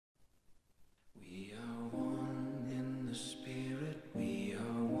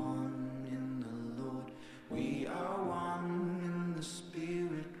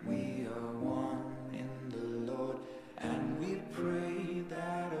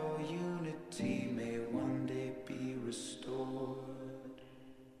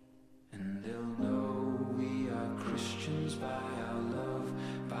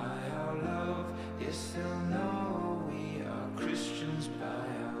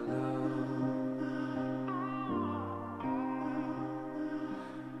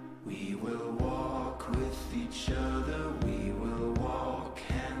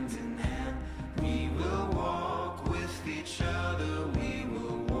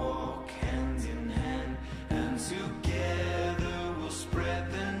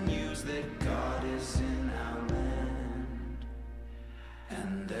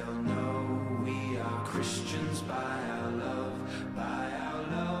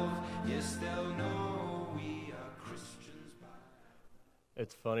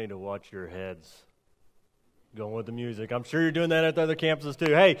It's funny to watch your heads going with the music. I'm sure you're doing that at the other campuses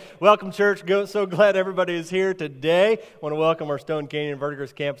too. Hey, welcome, church. So glad everybody is here today. I want to welcome our Stone Canyon and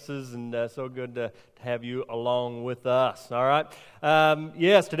Verdigris campuses, and so good to have you along with us. All right.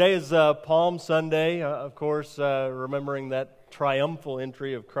 Yes, today is Palm Sunday, of course, remembering that triumphal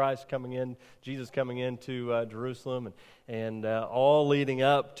entry of Christ coming in, Jesus coming into Jerusalem, and all leading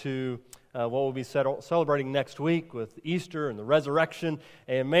up to what we'll be celebrating next week with Easter and the resurrection.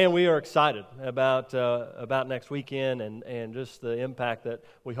 And man, we are excited about next weekend and just the impact that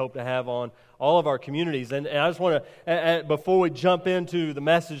we hope to have on all of our communities. And I just want to, before we jump into the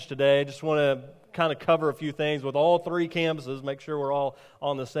message today, I just want to kind of cover a few things with all three campuses, make sure we're all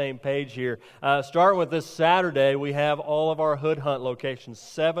on the same page here. Starting with this Saturday, we have all of our Hood Hunt locations,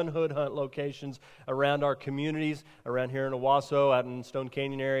 7 Hood Hunt locations around our communities, around here in Owasso, out in Stone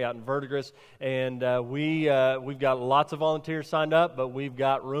Canyon area, out in Verdigris, and we've got lots of volunteers signed up, but we've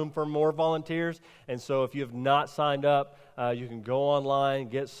got room for more volunteers, and so if you have not signed up, you can go online,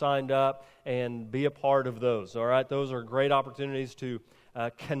 get signed up, and be a part of those, all right? Those are great opportunities to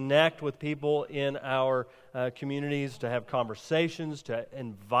connect with people in our communities, to have conversations, to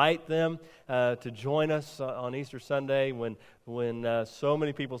invite them to join us on Easter Sunday when so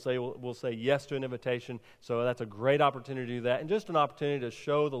many people will say yes to an invitation. So that's a great opportunity to do that, and just an opportunity to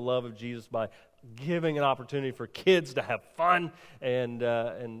show the love of Jesus by giving an opportunity for kids to have fun and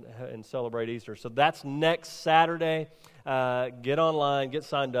celebrate Easter. So that's next Saturday. Get online, get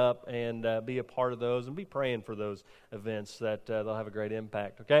signed up, and be a part of those, and be praying for those events that they'll have a great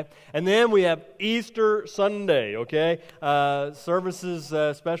impact, okay? And then we have Easter Sunday, okay?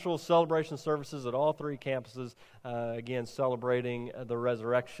 Services, special celebration services at all three campuses, again, celebrating the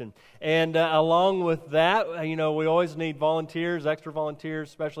resurrection. And along with that, we always need volunteers, extra volunteers,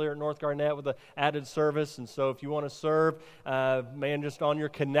 especially here at North Garnett with the added service. And so if you want to serve, just on your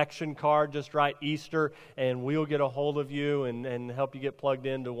connection card, just write Easter, and we'll get a hold of you and help you get plugged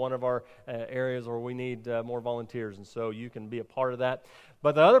into one of our areas where we need more volunteers. And so you can be a part of that.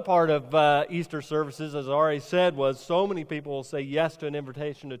 But the other part of Easter services, as I already said, was so many people will say yes to an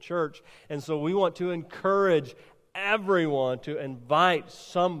invitation to church. And so we want to encourage everyone to invite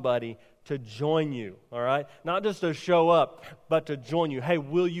somebody to join you, all right? Not just to show up, but to join you. Hey,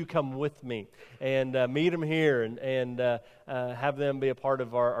 will you come with me? And meet them here and have them be a part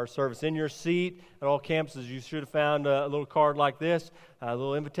of our service. In your seat at all campuses, you should have found a little card like this, a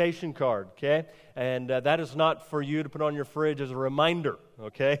little invitation card, okay? And that is not for you to put on your fridge as a reminder,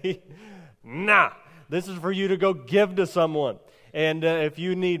 okay? Nah, this is for you to go give to someone. And if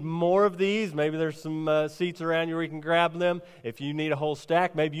you need more of these, maybe there's some seats around you where you can grab them. If you need a whole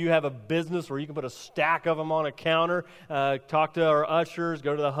stack, maybe you have a business where you can put a stack of them on a counter. Talk to our ushers,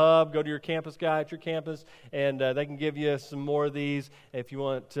 go to the hub, go to your campus guy at your campus, and they can give you some more of these if you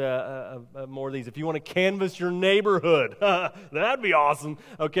want more of these. If you want to canvass your neighborhood, that'd be awesome.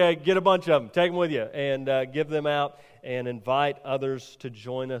 Okay, get a bunch of them, take them with you, and give them out, and invite others to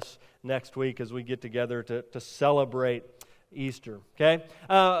join us next week as we get together to celebrate Easter, okay?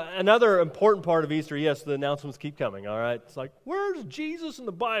 Another important part of Easter, yes, the announcements keep coming, all right? It's like, where's Jesus in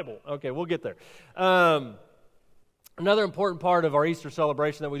the Bible? Okay, we'll get there. Another important part of our Easter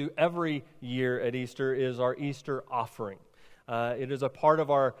celebration that we do every year at Easter is our Easter offering. It is a part of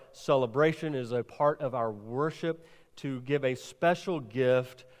our celebration, it is a part of our worship to give a special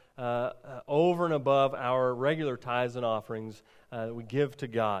gift over and above our regular tithes and offerings that we give to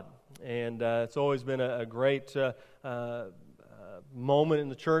God. And it's always been a great moment in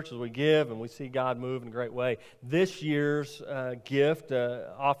the church as we give and we see God move in a great way. This year's gift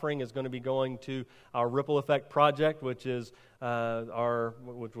offering is going to be going to our Ripple Effect project, which was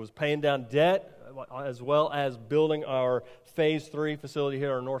paying down debt as well as building our Phase 3 facility here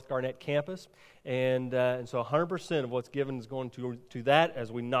on our North Garnett campus. And so 100% of what's given is going to that.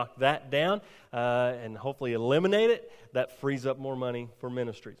 As we knock that down and hopefully eliminate it, that frees up more money for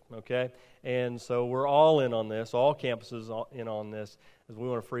ministries, okay? And so we're all in on this, all campuses in on this, as we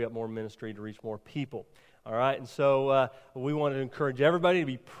want to free up more ministry to reach more people. All right, and so we want to encourage everybody to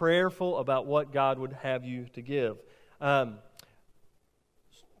be prayerful about what God would have you to give. An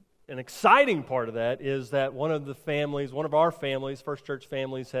exciting part of that is that one of our families, First Church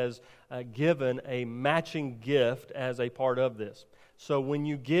families, has given a matching gift as a part of this. So when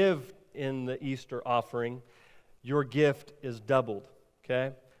you give in the Easter offering, your gift is doubled,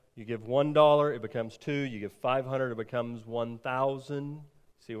 okay? You give $1, it becomes $2. You give $500, it becomes $1,000.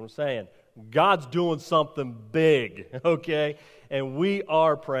 See what I'm saying? God's doing something big, okay? And we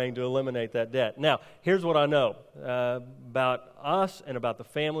are praying to eliminate that debt. Now, here's what I know about us and about the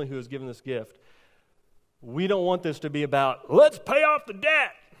family who has given this gift. we don't want this to be about, let's pay off the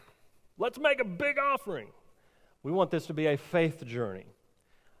debt. Let's make a big offering. We want this to be a faith journey.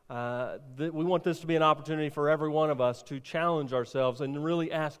 We want this to be an opportunity for every one of us to challenge ourselves and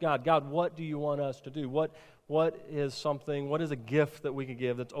really ask God, what do you want us to do? What is a gift that we could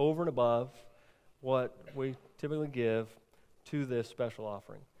give that's over and above what we typically give to this special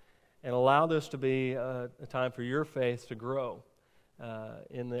offering? And allow this to be a time for your faith to grow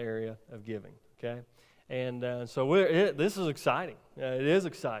in the area of giving, okay? And so this is exciting. It is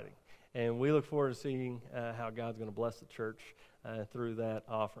exciting. And we look forward to seeing how God's going to bless the church through that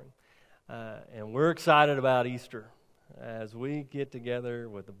offering. And we're excited about Easter as we get together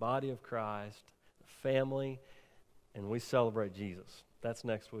with the body of Christ, family, and we celebrate Jesus. That's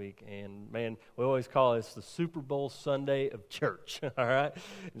next week. And man, we always call this the Super Bowl Sunday of church. All right?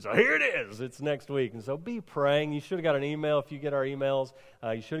 And so here it is. It's next week. And so be praying. You should have got an email if you get our emails.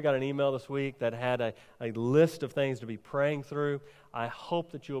 You should have got an email this week that had a list of things to be praying through. I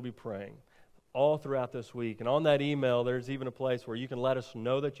hope that you'll be praying all throughout this week. And on that email, there's even a place where you can let us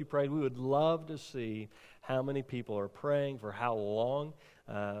know that you prayed. We would love to see how many people are praying, for how long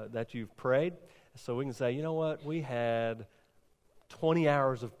that you've prayed. So we can say, you know what, we had 20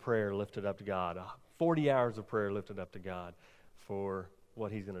 hours of prayer lifted up to God, 40 hours of prayer lifted up to God for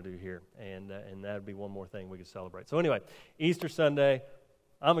what He's going to do here. And that would be one more thing we could celebrate. So anyway, Easter Sunday,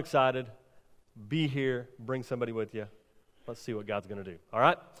 I'm excited. Be here. Bring somebody with you. Let's see what God's going to do. All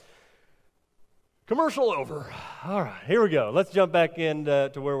right? Commercial over. All right, here we go. Let's jump back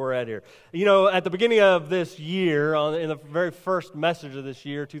into where we're at here. You know, at the beginning of this year, in the very first message of this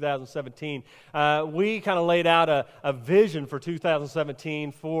year, 2017, we kind of laid out a vision for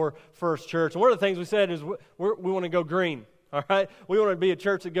 2017 for First Church. And one of the things we said is we want to go green. All right? We want to be a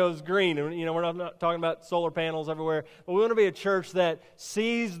church that goes green. And, you know, we're not talking about solar panels everywhere, but we want to be a church that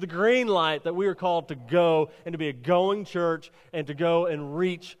sees the green light that we are called to go and to be a going church and to go and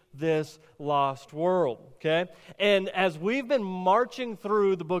reach this lost world, okay? And as we've been marching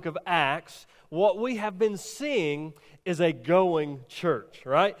through the book of Acts, what we have been seeing is a going church,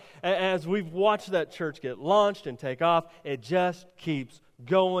 right? As we've watched that church get launched and take off, it just keeps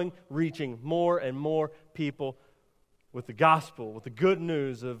going, reaching more and more people with the gospel, with the good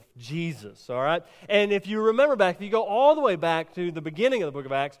news of Jesus, all right? And if you remember back, if you go all the way back to the beginning of the book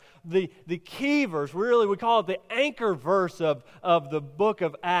of Acts, the key verse, really we call it the anchor verse of the book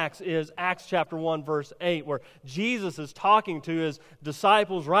of Acts, is Acts chapter 1, verse 8, where Jesus is talking to His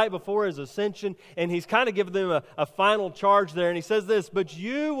disciples right before His ascension, and He's kind of giving them a final charge there, and He says this, "But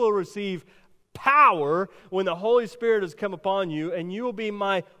you will receive power when the Holy Spirit has come upon you, and you will be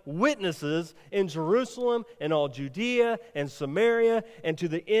my witnesses in Jerusalem and all Judea and Samaria and to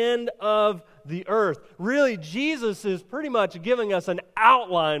the end of the earth." Really, Jesus is pretty much giving us an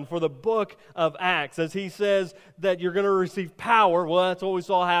outline for the book of Acts as He says that you're going to receive power. Well, that's what we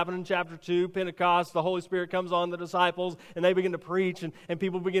saw happen in chapter 2, Pentecost. The Holy Spirit comes on the disciples and they begin to preach, and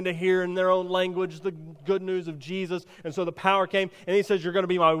people begin to hear in their own language the good news of Jesus. And so the power came, and He says, "You're going to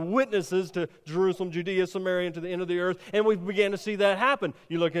be my witnesses to Jerusalem, Judea, Samaria, and to the end of the earth." And we began to see that happen.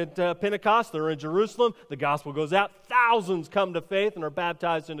 You look at Pentecost, they're in Jerusalem. The gospel goes out. Thousands come to faith and are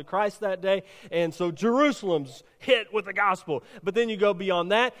baptized into Christ that day. And so Jerusalem's hit with the gospel. But then you go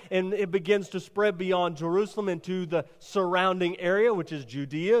beyond that, and it begins to spread beyond Jerusalem into the surrounding area, which is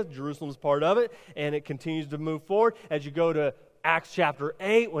Judea. Jerusalem's part of it, and it continues to move forward. As you go to Acts chapter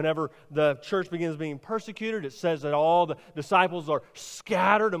 8, whenever the church begins being persecuted, it says that all the disciples are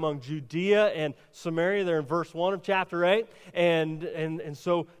scattered among Judea and Samaria. They're in verse 1 of chapter 8. And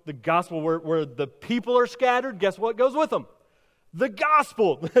so the gospel, where the people are scattered, guess what goes with them? The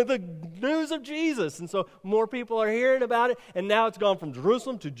gospel, the news of Jesus. And so more people are hearing about it, and now it's gone from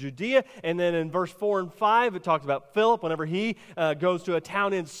Jerusalem to Judea. And then in verse 4 and 5, it talks about Philip whenever he goes to a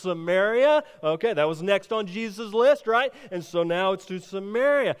town in Samaria. Okay, that was next on Jesus' list, right? And so now it's to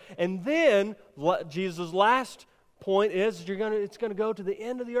Samaria. And then Jesus' last point is it's going to go to the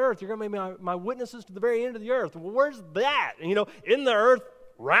end of the earth. You're going to be my witnesses to the very end of the earth. Well, where's that? You know, in the earth,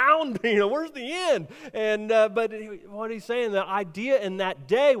 round, you know, where's the end? And but what he's saying, the idea in that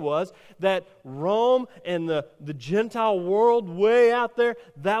day was that Rome and the Gentile world way out there,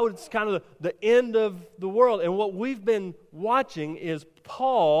 that was kind of the end of the world. And what we've been watching is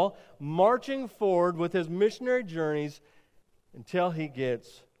Paul marching forward with his missionary journeys until he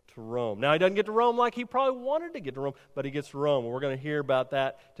gets to Rome. Now, he doesn't get to Rome like he probably wanted to get to Rome, but he gets to Rome. We're going to hear about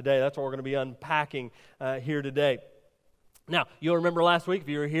that today. That's what we're going to be unpacking here today. Now, you'll remember last week, if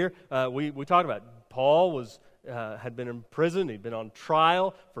you were here, we talked about it. Paul had been in prison. He'd been on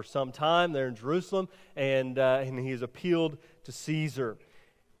trial for some time there in Jerusalem, and he's appealed to Caesar.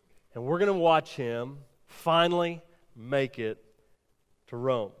 And we're going to watch him finally make it to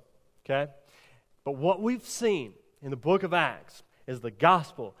Rome. Okay? But what we've seen in the book of Acts is the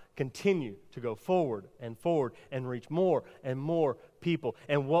gospel continue to go forward and reach more and more people.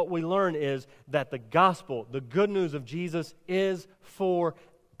 And what we learn is that the gospel, the good news of Jesus, is for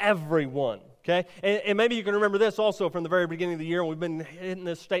everyone. Okay? And maybe you can remember this also from the very beginning of the year, and we've been hitting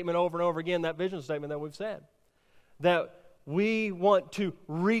this statement over and over again, that vision statement that we've said, that we want to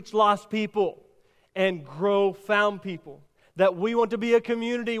reach lost people and grow found people. That we want to be a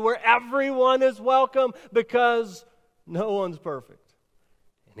community where everyone is welcome because no one's perfect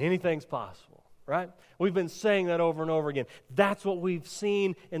and anything's possible, right? We've been saying that over and over again. That's what we've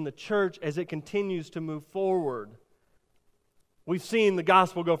seen in the church as it continues to move forward. We've seen the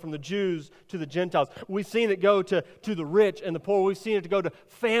gospel go from the Jews to the Gentiles. We've seen it go to the rich and the poor. We've seen it to go to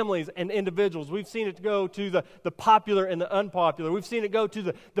families and individuals. We've seen it to go to the popular and the unpopular. We've seen it go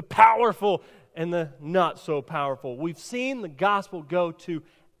to the powerful and the not so powerful. We've seen the gospel go to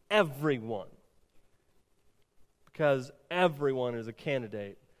everyone because everyone is a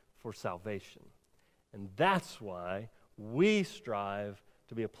candidate for salvation. And that's why we strive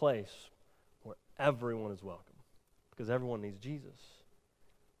to be a place where everyone is welcome, because everyone needs Jesus.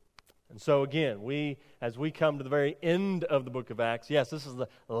 And so again, as we come to the very end of the book of Acts, yes, this is the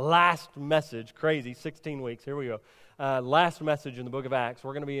last message, crazy, 16 weeks, here we go. Last message in the book of Acts.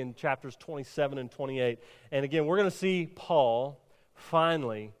 We're going to be in chapters 27 and 28. And again, we're going to see Paul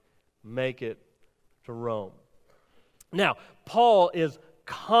finally make it to Rome. Now, Paul is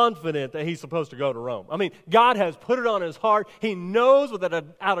confident that he's supposed to go to Rome. I mean, God has put it on his heart. He knows without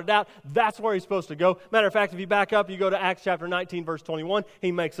a doubt that's where he's supposed to go. Matter of fact, if you back up, you go to Acts chapter 19, verse 21,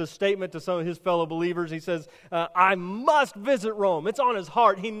 he makes a statement to some of his fellow believers. He says, I must visit Rome. It's on his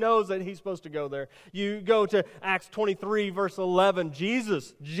heart. He knows that he's supposed to go there. You go to Acts 23, verse 11,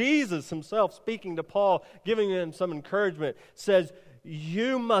 Jesus himself speaking to Paul, giving him some encouragement, says,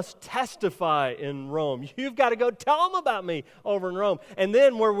 you must testify in Rome. You've got to go tell them about me over in Rome. And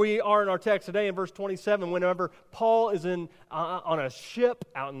then where we are in our text today in verse 27, whenever Paul is on a ship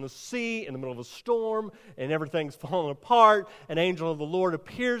out in the sea in the middle of a storm and everything's falling apart, an angel of the Lord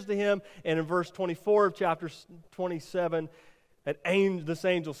appears to him. And in verse 24 of chapter 27, this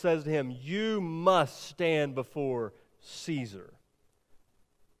angel says to him, you must stand before Caesar.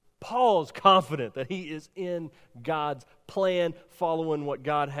 Paul's confident that he is in God's plan, following what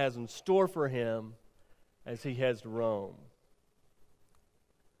God has in store for him as he heads to Rome.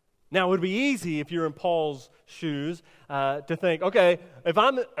 Now, it would be easy if you're in Paul's shoes to think, okay, if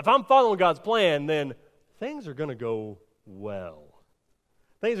I'm following God's plan, then things are going to go well.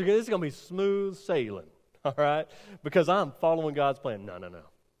 This is going to be smooth sailing, all right? Because I'm following God's plan. No.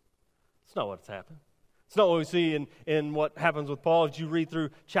 It's not what's happened. It's not what we see in what happens with Paul. As you read through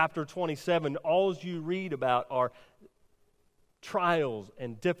chapter 27, all you read about are trials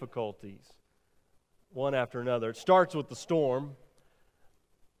and difficulties, one after another. It starts with the storm.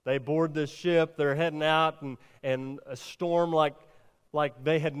 They board this ship. They're heading out, and a storm like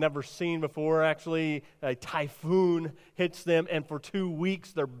they had never seen before. Actually, a typhoon hits them, and for 2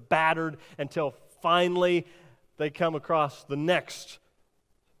 weeks they're battered until finally they come across the next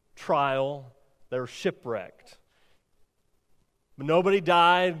trial. They're shipwrecked. But nobody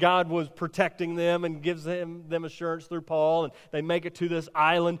died. God was protecting them and gives them assurance through Paul. And they make it to this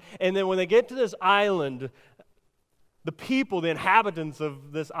island. And then when they get to this island, the people, the inhabitants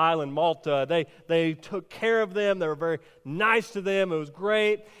of this island, Malta, they took care of them. They were very nice to them. It was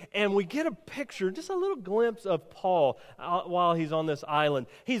great. And we get a picture, just a little glimpse of Paul while he's on this island.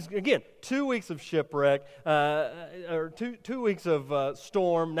 He's, again, 2 weeks of shipwreck, or two weeks of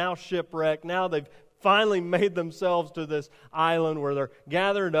storm, now shipwreck. Now they've finally made themselves to this island where they're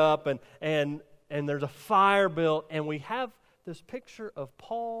gathered up, and there's a fire built. And we have this picture of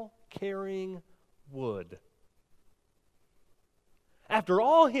Paul carrying wood. After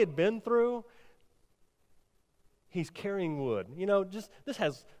all he had been through, he's carrying wood. You know, this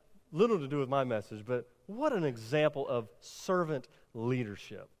has little to do with my message, but what an example of servant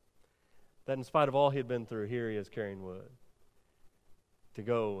leadership. That in spite of all he had been through, here he is carrying wood to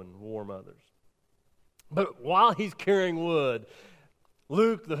go and warm others. But while he's carrying wood,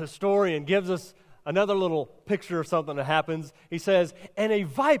 Luke, the historian, gives us another little picture of something that happens. He says, and a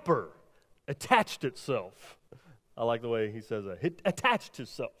viper attached itself. I like the way he says that. It attached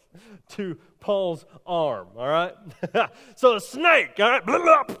itself to Paul's arm, all right? So a snake, all right,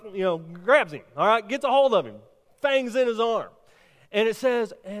 grabs him, all right, gets a hold of him, fangs in his arm. And it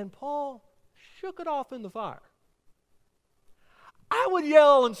says, and Paul shook it off in the fire. I would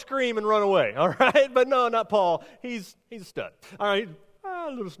yell and scream and run away, all right? But no, not Paul. He's a stud. All right,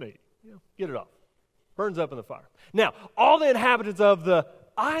 a little snake. Get it off. Burns up in the fire. Now, all the inhabitants of the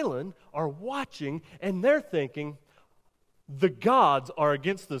island are watching, and they're thinking, the gods are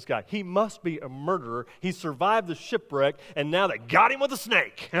against this guy. He must be a murderer. He survived the shipwreck, and now they got him with a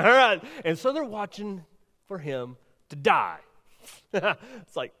snake. All right? And so they're watching for him to die.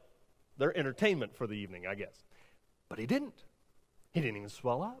 It's like their entertainment for the evening, I guess. But he didn't. He didn't even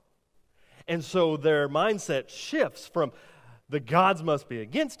swell up. And so their mindset shifts from the gods must be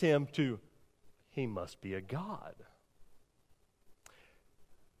against him to he must be a god.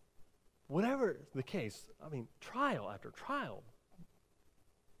 Whatever the case, I mean, trial after trial.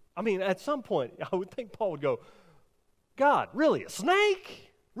 I mean, at some point, I would think Paul would go, God, really, a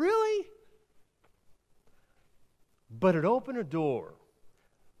snake? Really? But it opened a door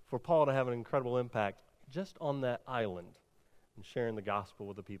for Paul to have an incredible impact just on that island and sharing the gospel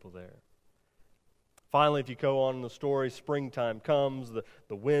with the people there. Finally, if you go on in the story, springtime comes,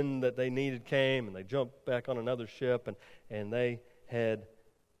 the wind that they needed came, and they jump back on another ship, and they head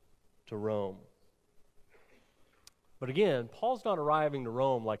to Rome. But again, Paul's not arriving to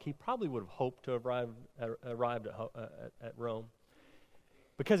Rome like he probably would have hoped to have arrived at Rome,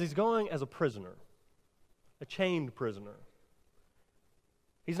 because he's going as a prisoner, a chained prisoner.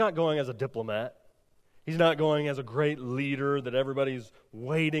 He's not going as a diplomat. He's not going as a great leader that everybody's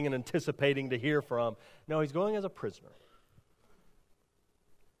waiting and anticipating to hear from. No, he's going as a prisoner.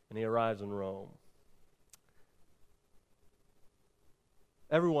 And he arrives in Rome.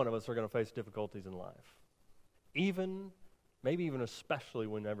 Every one of us are going to face difficulties in life. Maybe even especially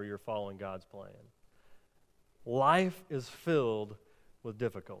whenever you're following God's plan. Life is filled with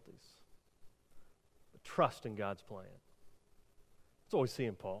difficulties. But trust in God's plan. That's what we see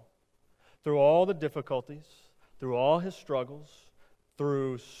in Paul. Through all the difficulties, through all his struggles,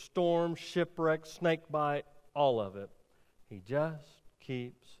 through storm, shipwreck, snake bite, all of it, he just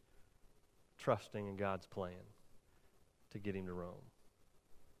keeps trusting in God's plan to get him to Rome.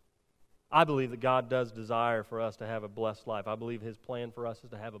 I believe that God does desire for us to have a blessed life. I believe his plan for us is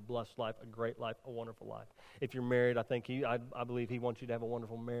to have a blessed life, a great life, a wonderful life. If you're married, I believe he wants you to have a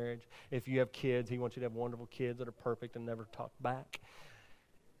wonderful marriage. If you have kids, he wants you to have wonderful kids that are perfect and never talk back.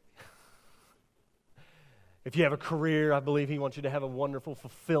 If you have a career, I believe he wants you to have a wonderful,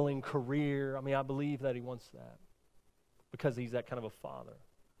 fulfilling career. I mean, I believe that he wants that because he's that kind of a father.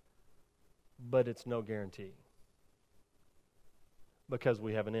 But it's no guarantee because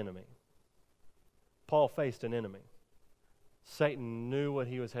we have an enemy. Paul faced an enemy. Satan knew what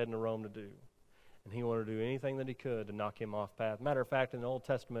he was heading to Rome to do, and he wanted to do anything that he could to knock him off path. Matter of fact, in the Old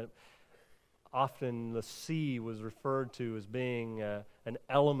Testament, often the sea was referred to as being an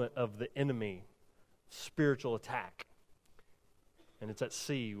element of the enemy, spiritual attack. And it's at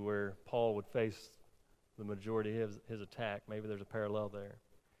sea where Paul would face the majority of his attack. Maybe there's a parallel there.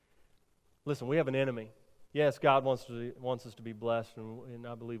 Listen, we have an enemy. Yes, God wants us to be blessed, and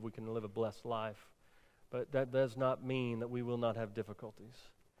I believe we can live a blessed life. But that does not mean that we will not have difficulties.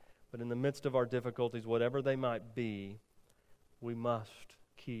 But in the midst of our difficulties, whatever they might be, we must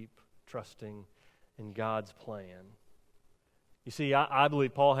keep trusting in God's plan. You see, I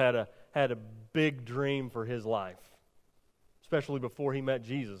believe Paul had a big dream for his life, especially before he met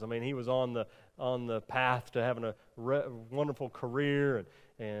Jesus. I mean, he was on the path to having a wonderful career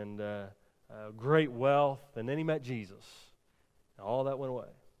and great wealth, and then he met Jesus. And all that went away.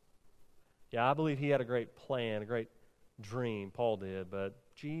 Yeah, I believe he had a great plan, a great dream, Paul did, but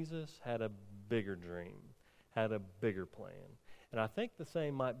Jesus had a bigger dream, had a bigger plan. And I think the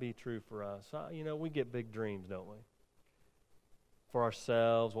same might be true for us. We get big dreams, don't we? For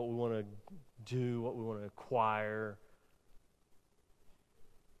ourselves, what we want to do, what we want to acquire.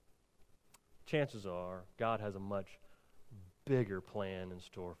 Chances are God has a much bigger plan in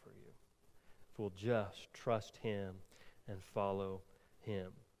store for you if we'll just trust him and follow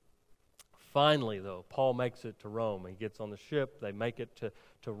him. Finally, though, Paul makes it to Rome. He gets on the ship. They make it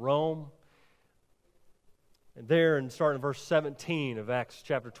to Rome. And there, and starting in verse 17 of Acts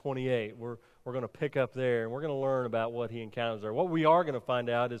chapter 28, we're going to pick up there, and we're going to learn about what he encounters there. What we are going to find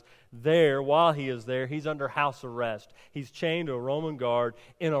out is there, while he is there, he's under house arrest. He's chained to a Roman guard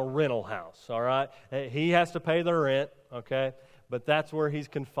in a rental house, all right? He has to pay the rent, okay? But that's where he's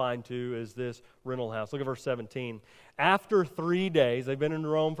confined to, is this rental house. Look at verse 17. After 3 days, they've been in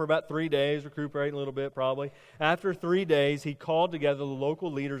Rome for about 3 days, recuperating a little bit probably. After 3 days, he called together the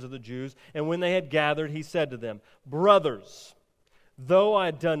local leaders of the Jews, and when they had gathered, he said to them, "Brothers, though I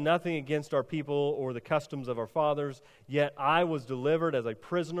had done nothing against our people or the customs of our fathers, yet I was delivered as a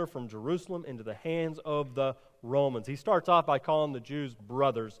prisoner from Jerusalem into the hands of the Romans." He starts off by calling the Jews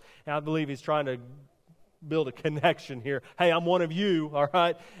brothers, and I believe he's trying to build a connection here. Hey, I'm one of you, all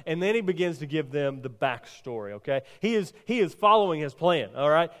right? And then he begins to give them the backstory, okay? He is following his plan, all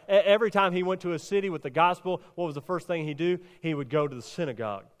right? Every time he went to a city with the gospel, what was the first thing he'd do? He would go to the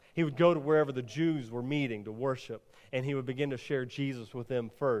synagogue. He would go to wherever the Jews were meeting to worship, and he would begin to share Jesus with them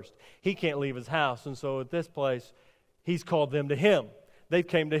first. He can't leave his house, and so at this place, he's called them to him. They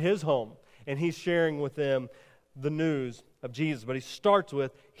came to his home, and he's sharing with them the news of Jesus. But he starts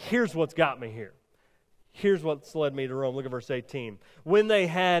with, here's what's got me here. Here's what's led me to Rome. Look at verse 18. When they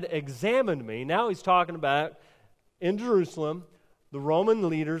had examined me, now he's talking about in Jerusalem, the Roman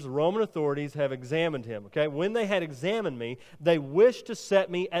leaders, the Roman authorities have examined him. Okay? When they had examined me, they wished to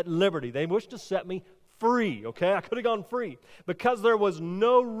set me at liberty. They wished to set me free. Okay? I could have gone free because there was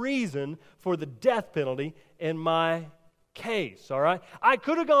no reason for the death penalty in my case. All right? I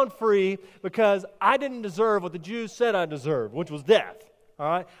could have gone free because I didn't deserve what the Jews said I deserved, which was death. All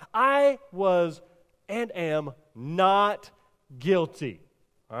right? I was and am not guilty.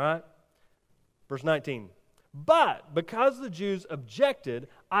 All right? Verse 19. But because the Jews objected,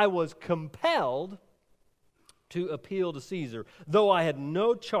 I was compelled to appeal to Caesar, though I had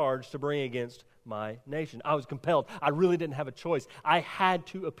no charge to bring against my nation. I was compelled. I really didn't have a choice. I had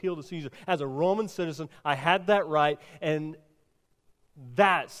to appeal to Caesar. As a Roman citizen, I had that right, and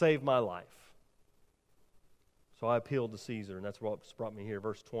that saved my life. So I appealed to Caesar, and that's what's brought me here.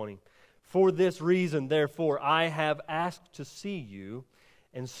 Verse 20. For this reason, therefore, I have asked to see you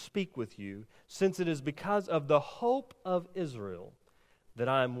and speak with you, since it is because of the hope of Israel that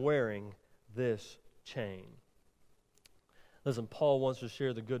I am wearing this chain. Listen, Paul wants to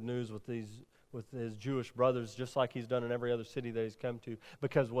share the good news with his Jewish brothers, just like he's done in every other city that he's come to,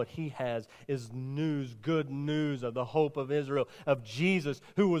 because what he has is news, good news of the hope of Israel, of Jesus,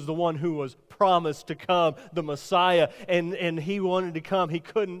 who was the one who was promised to come, the Messiah, and he wanted to come. He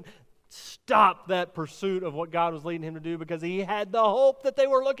couldn't stop that pursuit of what God was leading him to do because he had the hope that they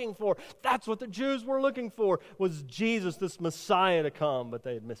were looking for. That's what the Jews were looking for, was Jesus, this Messiah, to come, but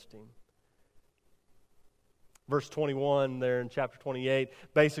they had missed him. Verse 21 there in chapter 28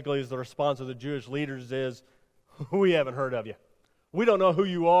 basically is the response of the Jewish leaders is, we haven't heard of you. We don't know who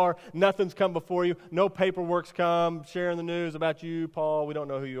you are. Nothing's come before you. No paperwork's come sharing the news about you, Paul. We don't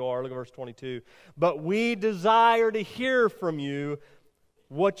know who you are. Look at verse 22. But we desire to hear from you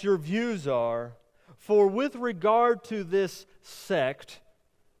what your views are, for with regard to this sect,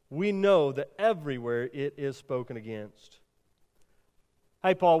 we know that everywhere it is spoken against.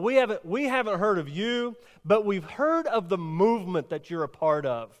 Hey, Paul, we haven't heard of you, but we've heard of the movement that you're a part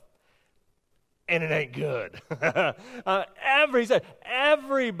of, and it ain't good.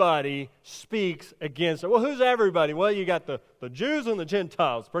 Everybody speaks against it. Well, who's everybody? Well, you got the Jews and the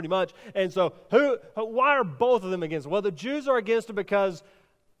Gentiles, pretty much. And so, why are both of them against it? Well, the Jews are against it because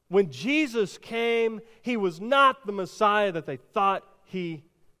when Jesus came, he was not the Messiah that they thought he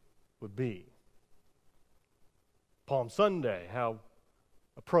would be. Palm Sunday, how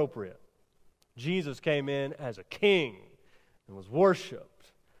appropriate. Jesus came in as a king and was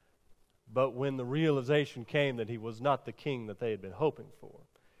worshipped. But when the realization came that he was not the king that they had been hoping for,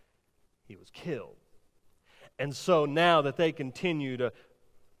 he was killed. And so now that they continue to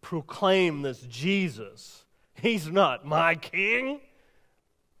proclaim this Jesus, he's not my king.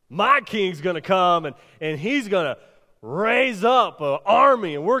 My king's going to come and he's going to raise up an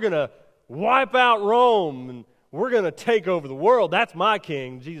army and we're going to wipe out Rome and we're going to take over the world. That's my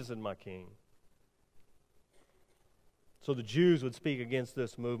king. Jesus is my king. So the Jews would speak against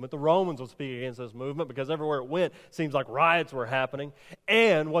this movement. The Romans would speak against this movement because everywhere it went, it seems like riots were happening.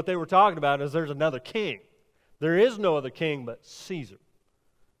 And what they were talking about is there's another king. There is no other king but Caesar.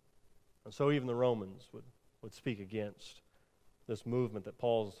 And so even the Romans would speak against this movement that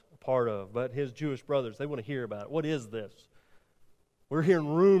Paul's a part of. But his Jewish brothers, they want to hear about it. What is this? We're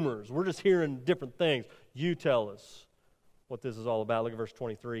hearing rumors. We're just hearing different things. You tell us what this is all about. Look at verse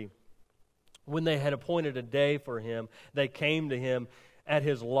 23. When they had appointed a day for him, they came to him at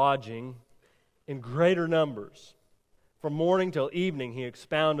his lodging in greater numbers. From morning till evening he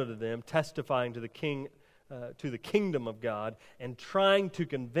expounded to them, testifying to the kingdom of God, and trying to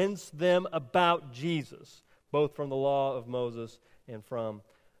convince them about Jesus, both from the law of Moses and from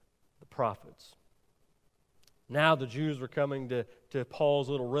the prophets. Now the Jews were coming to Paul's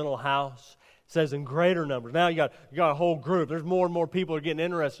little rental house. It says in greater numbers. Now you got a whole group. There's more and more people are getting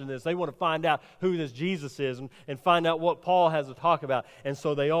interested in this. They want to find out who this Jesus is and find out what Paul has to talk about. And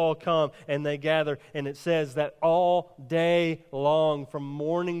so they all come and they gather. And it says that all day long, from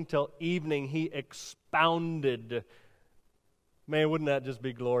morning till evening, he expounded. Man, wouldn't that just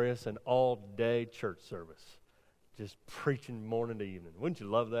be glorious? An all-day church service. Just preaching morning to evening. Wouldn't you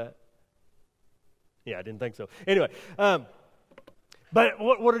love that? Yeah, I didn't think so. Anyway, but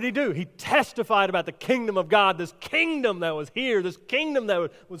what did he do? He testified about the kingdom of God, this kingdom that was here, this kingdom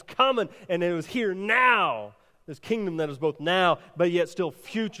that was coming, and it was here now. This kingdom that is both now, but yet still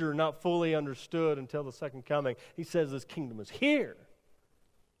future, not fully understood until the second coming. He says this kingdom is here.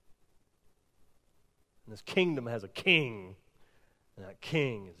 And this kingdom has a king. And that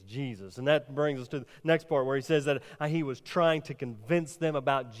king is Jesus. And that brings us to the next part where he says that he was trying to convince them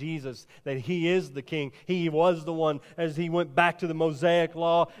about Jesus, that he is the king. He was the one as he went back to the Mosaic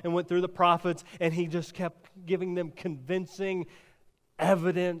law and went through the prophets, and he just kept giving them convincing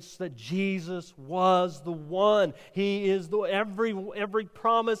evidence that Jesus was the one. He is the every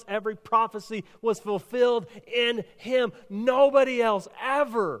promise, every prophecy was fulfilled in him. Nobody else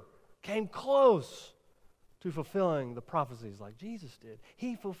ever came close to fulfilling the prophecies like Jesus did.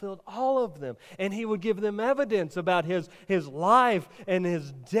 He fulfilled all of them, and he would give them evidence about his life and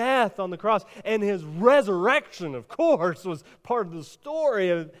his death on the cross, and his resurrection, of course, was part of the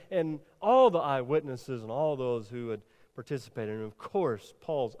story, and all the eyewitnesses and all those who had participated. And of course,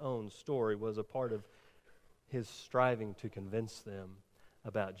 Paul's own story was a part of his striving to convince them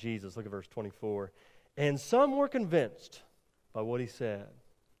about Jesus. Look at verse 24. And some were convinced by what he said,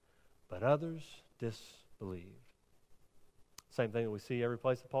 but others disbelieved. Same thing that we see every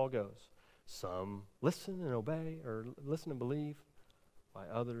place that Paul goes. Some listen and obey, or listen and believe, while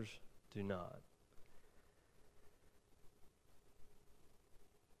others do not.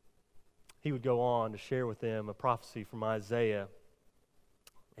 He would go on to share with them a prophecy from Isaiah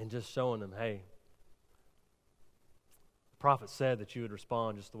and just showing them, hey, the prophet said that you would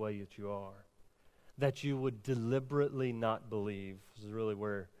respond just the way that you are, that you would deliberately not believe. This is really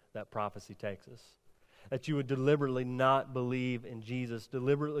where that prophecy takes us. That you would deliberately not believe in Jesus,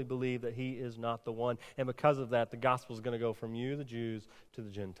 deliberately believe that he is not the one. And because of that, the gospel is going to go from you, the Jews, to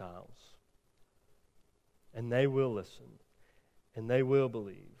the Gentiles. And they will listen, and they will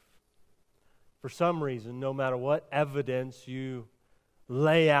believe. For some reason, no matter what evidence you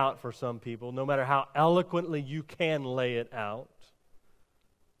lay out for some people, no matter how eloquently you can lay it out,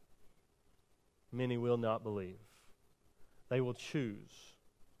 many will not believe. They will choose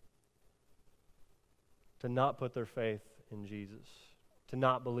to not put their faith in Jesus, to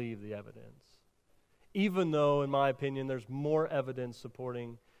not believe the evidence. Even though, in my opinion, there's more evidence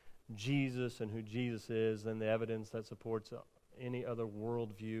supporting Jesus and who Jesus is than the evidence that supports any other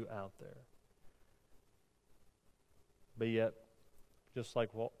worldview out there. But yet, just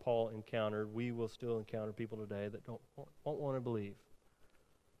like what Paul encountered, we will still encounter people today that won't want to believe,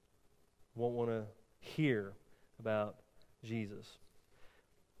 won't want to hear about Jesus.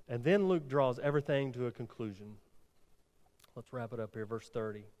 And then Luke draws everything to a conclusion. Let's wrap it up here, verse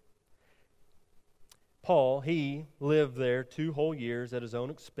 30. Paul, he lived there 2 whole years at his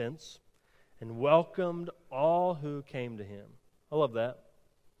own expense and welcomed all who came to him. I love that.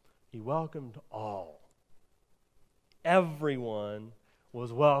 He welcomed all. Everyone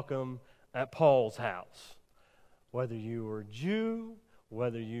was welcome at Paul's house. Whether you were Jew,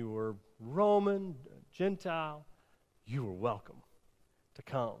 whether you were Roman, Gentile, you were welcome to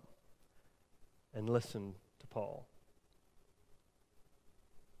come and listen to Paul.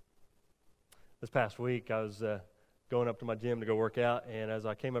 This past week, I was going up to my gym to go work out, and as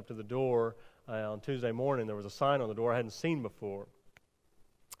I came up to the door on Tuesday morning, there was a sign on the door I hadn't seen before.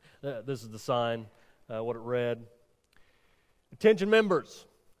 This is the sign, what it read. Attention members,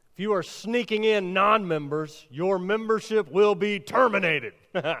 if you are sneaking in non-members, your membership will be terminated.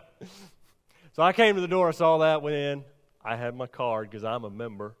 So I came to the door, I saw that, went in. I had my card because I'm a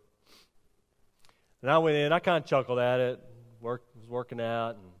member. And I went in, I kind of chuckled at it, was working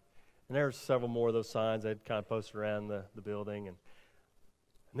out, and there were several more of those signs that kind of posted around the building. And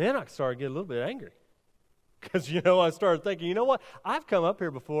then I started getting a little bit angry. Because, I started thinking, you know what? I've come up here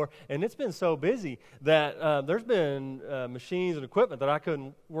before, and it's been so busy that there's been machines and equipment that I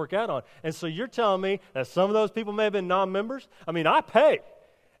couldn't work out on. And so you're telling me that some of those people may have been non-members? I mean, I pay,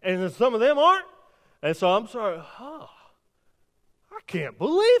 and then some of them aren't? And so I'm sorry, I can't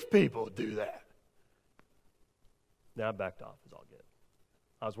believe people do that. Now I backed off. It's all good.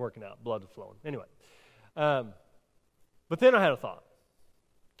 I was working out. Blood was flowing. Anyway. But then I had a thought.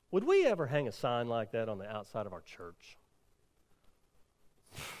 Would we ever hang a sign like that on the outside of our church?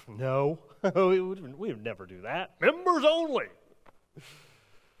 No. we would never do that. Members only.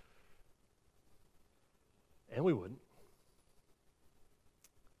 And we wouldn't.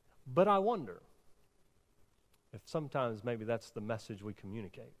 But I wonder if sometimes maybe that's the message we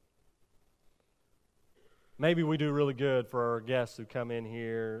communicate. Maybe we do really good for our guests who come in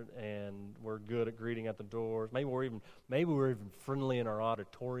here, and we're good at greeting at the doors. Maybe we're even friendly in our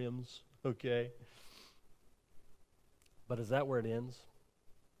auditoriums, okay? But is that where it ends?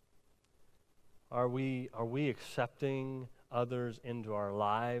 Are we accepting others into our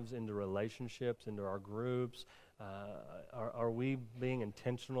lives, into relationships, into our groups? Are we being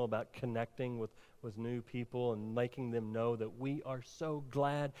intentional about connecting with new people and making them know that we are so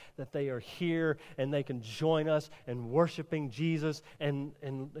glad that they are here and they can join us in worshiping Jesus and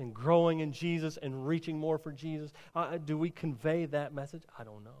growing in Jesus and reaching more for Jesus? Do we convey that message? I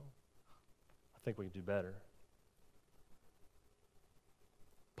don't know. I think we can do better.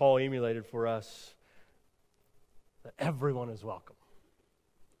 Paul emulated for us that everyone is welcome.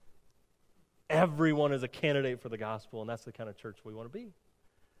 Everyone is a candidate for the gospel, and that's the kind of church we want to be.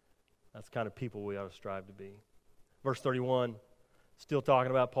 That's the kind of people we ought to strive to be. Verse 31, still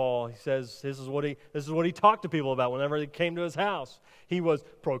talking about Paul, he says this is what he talked to people about whenever they came to his house. He was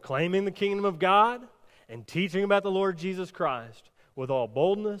proclaiming the kingdom of God and teaching about the Lord Jesus Christ with all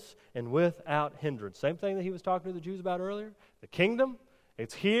boldness and without hindrance. Same thing that he was talking to the Jews about earlier. The kingdom,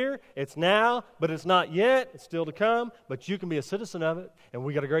 it's here, it's now, but it's not yet. It's still to come, but you can be a citizen of it, and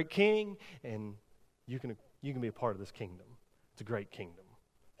we got a great king, and you can be a part of this kingdom. It's a great kingdom.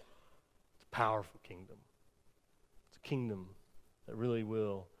 It's a powerful kingdom. It's a kingdom that really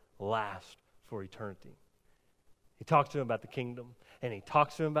will last for eternity. He talks to him about the kingdom, and he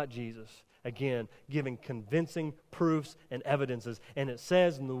talks to him about Jesus. Again, giving convincing proofs and evidences. And it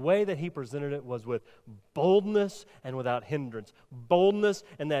says, in the way that he presented it was with boldness and without hindrance. Boldness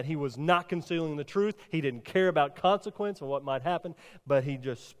in that he was not concealing the truth. He didn't care about consequence or what might happen, but he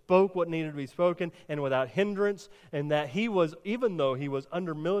just spoke what needed to be spoken, and without hindrance. And that he was, even though he was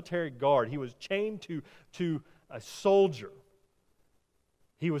under military guard, he was chained to a soldier,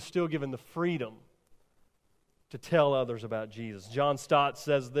 he was still given the freedom to tell others about Jesus. John Stott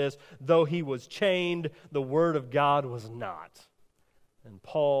says this, though he was chained, the word of God was not. And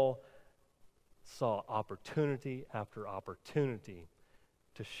Paul saw opportunity after opportunity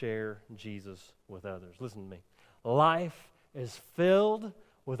to share Jesus with others. Listen to me. Life is filled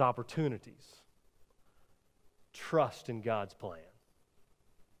with opportunities. Trust in God's plan.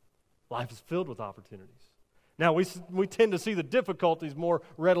 Life is filled with opportunities. Now, we tend to see the difficulties more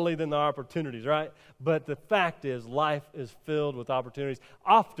readily than the opportunities, right? But the fact is, life is filled with opportunities.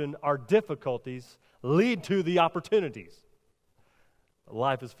 Often, our difficulties lead to the opportunities.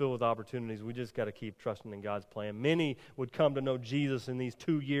 Life is filled with opportunities. We just got to keep trusting in God's plan. Many would come to know Jesus in these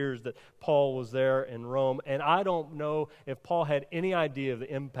 2 years that Paul was there in Rome. And I don't know if Paul had any idea of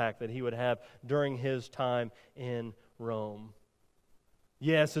the impact that he would have during his time in Rome.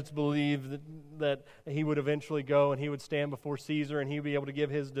 Yes, it's believed that he would eventually go and he would stand before Caesar and he would be able to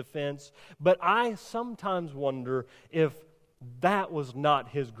give his defense. But I sometimes wonder if that was not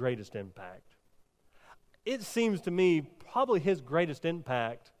his greatest impact. It seems to me probably his greatest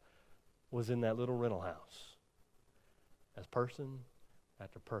impact was in that little rental house. As person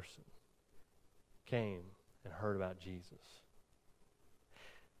after person came and heard about Jesus.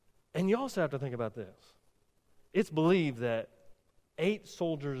 And you also have to think about this. It's believed that 8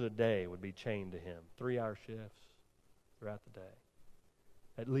 soldiers a day would be chained to him, 3-hour shifts throughout the day.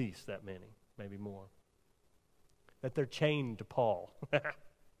 At least that many, maybe more. That they're chained to Paul.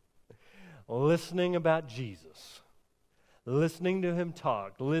 Listening about Jesus. Listening to him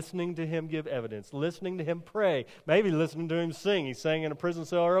talk. Listening to him give evidence. Listening to him pray. Maybe listening to him sing. He sang in a prison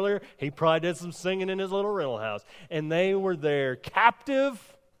cell earlier. He probably did some singing in his little rental house. And they were there,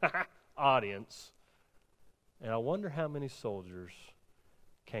 captive audience. And I wonder how many soldiers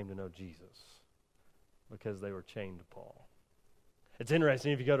came to know Jesus because they were chained to Paul. It's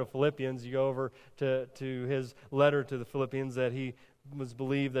interesting, if you go to Philippians, you go over to his letter to the Philippians that he was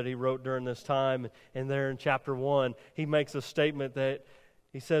believed that he wrote during this time. And there in chapter 1, he makes a statement that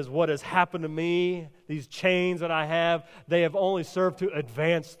he says, what has happened to me, these chains that I have, they have only served to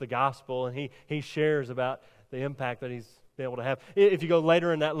advance the gospel. And he shares about the impact that he's been able to have. If you go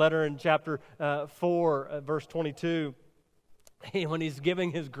later in that letter in chapter 4, verse 22, when he's giving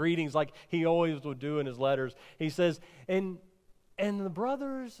his greetings like he always would do in his letters, he says, and the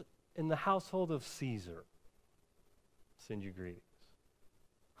brothers in the household of Caesar send you greetings.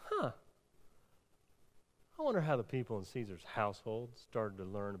 I wonder how the people in Caesar's household started to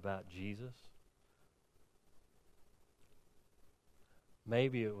learn about Jesus.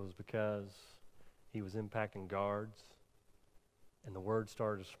 Maybe it was because he was impacting guards and the word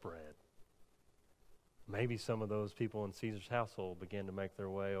started to spread. Maybe some of those people in Caesar's household began to make their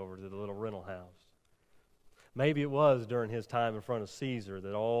way over to the little rental house. Maybe it was during his time in front of Caesar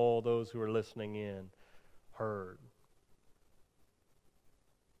that all those who were listening in heard.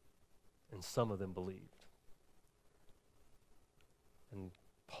 And some of them believed. And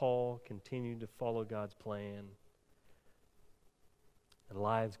Paul continued to follow God's plan. and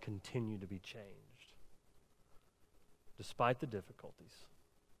lives continue to be changed despite the difficulties.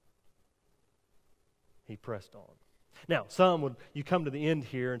 He pressed on. Now, you come to the end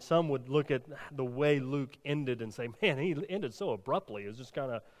here, and some would look at the way Luke ended and say, man, he ended so abruptly. It was just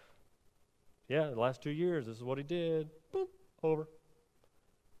kind of, the last 2 years, this is what he did. Boop, over.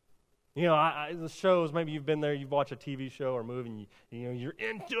 You know, the shows, maybe you've been there, you've watched a TV show or movie, and you're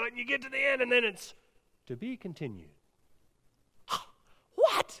into it, and you get to the end, and then it's to be continued.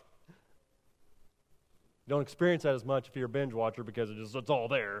 What? Don't experience that as much if you're a binge watcher because it's all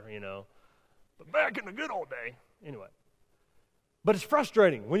there, But back in the good old day, anyway. But it's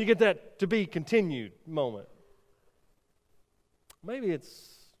frustrating when you get that to be continued moment. Maybe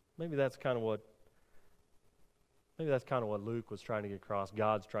that's kind of what Luke was trying to get across,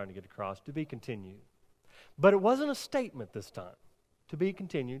 God's trying to get across, to be continued. But it wasn't a statement this time. To be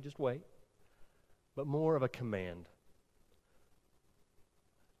continued, just wait. But more of a command.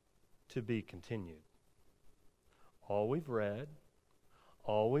 To be continued. All we've read,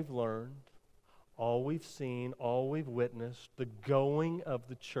 all we've learned, all we've seen, all we've witnessed, the going of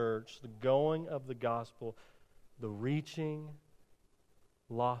the church, the going of the gospel, the reaching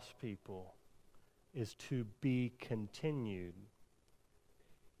lost people is to be continued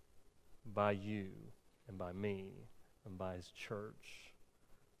by you and by me and by His church.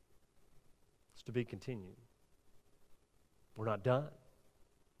 It's to be continued. We're not done.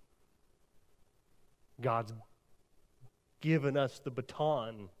 God's given us the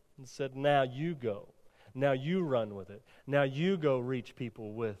baton and said, now you go. Now you run with it. Now you go reach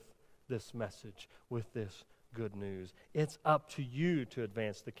people with this message, with this good news. It's up to you to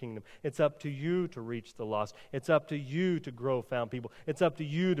advance the kingdom. It's up to you to reach the lost. It's up to you to grow found people. It's up to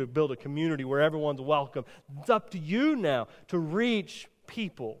you to build a community where everyone's welcome. It's up to you now to reach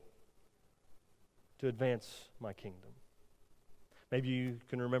people to advance my kingdom. Maybe you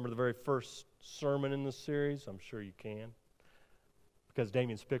can remember the very first sermon in this series. I'm sure you can. Because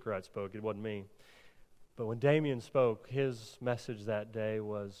Damian Spickerite spoke. It wasn't me. But when Damian spoke, his message that day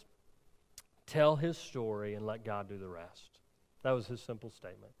was, tell his story and let God do the rest. That was his simple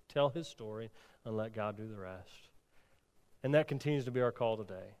statement. Tell his story and let God do the rest. And that continues to be our call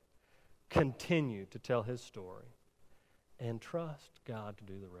today. Continue to tell His story and trust God to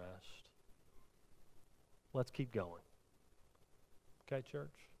do the rest. Let's keep going. Okay,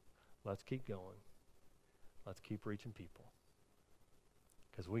 church? Let's keep going. Let's keep reaching people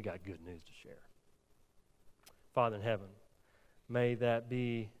because we got good news to share. Father in heaven, may that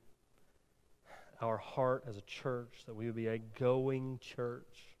be our heart as a church, that we would be a going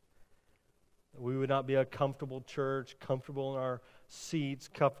church, that we would not be a comfortable church, comfortable in our seats,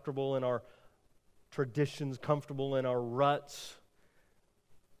 comfortable in our traditions, comfortable in our ruts,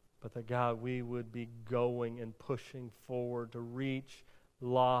 but that, God, we would be going and pushing forward to reach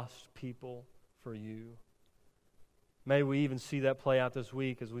lost people for you. May we even see that play out this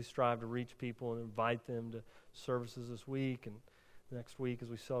week as we strive to reach people and invite them to services this week and next week as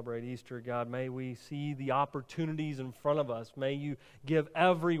we celebrate Easter. God, may we see the opportunities in front of us. May you give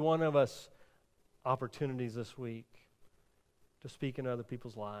every one of us opportunities this week to speak in other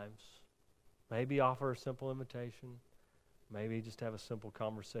people's lives. Maybe offer a simple invitation. Maybe just have a simple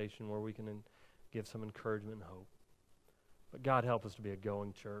conversation where we can give some encouragement and hope. But God, help us to be a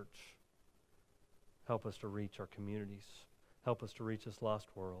going church. Help us to reach our communities. Help us to reach this lost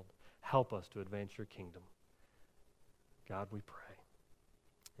world. Help us to advance your kingdom. God, we pray.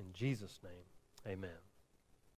 In Jesus' name, amen.